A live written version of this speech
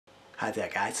Hi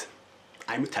there guys,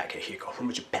 I'm Takehiko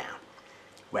from Japan.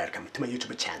 Welcome to my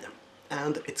YouTube channel,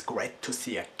 and it's great to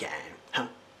see you again, huh?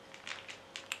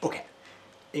 Okay,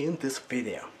 in this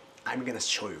video, I'm gonna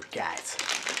show you guys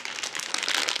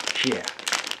here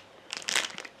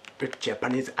the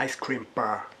Japanese ice cream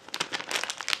bar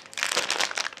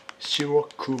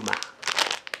Shirokuma.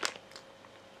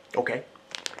 Okay?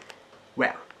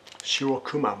 Well,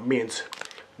 Shirokuma means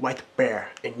white bear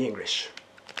in English.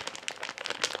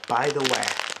 By the way,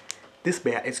 this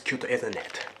bear is cute, isn't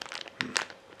it?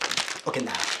 Okay,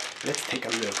 now, let's take a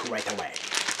look right away.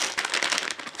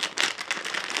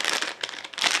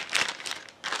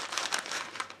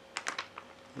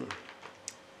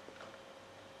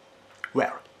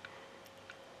 Well,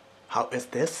 how is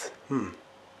this?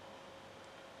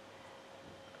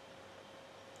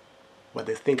 What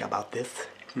do you think about this?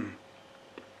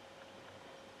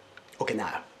 Okay,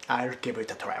 now, I'll give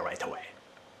it a try right away.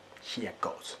 Here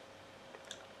goes.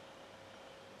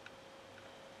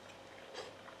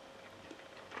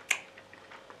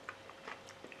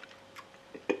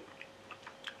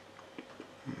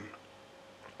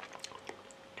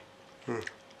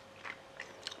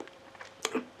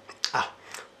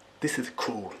 This is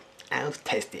cool and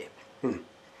tasty.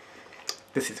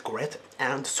 This is great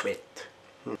and sweet.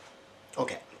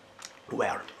 Okay,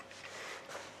 well,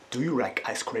 do you like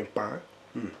ice cream bar?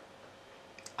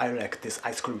 I like this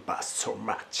ice cream bar so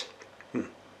much.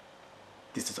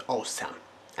 This is awesome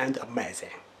and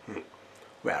amazing.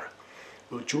 Well,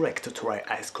 would you like to try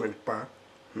ice cream bar?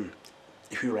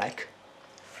 If you like.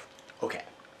 Okay,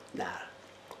 now.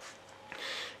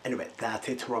 Anyway, that's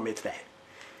it from me today.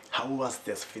 How was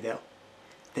this video?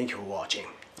 Thank you for watching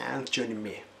and joining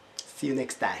me. See you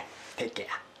next time. Take care.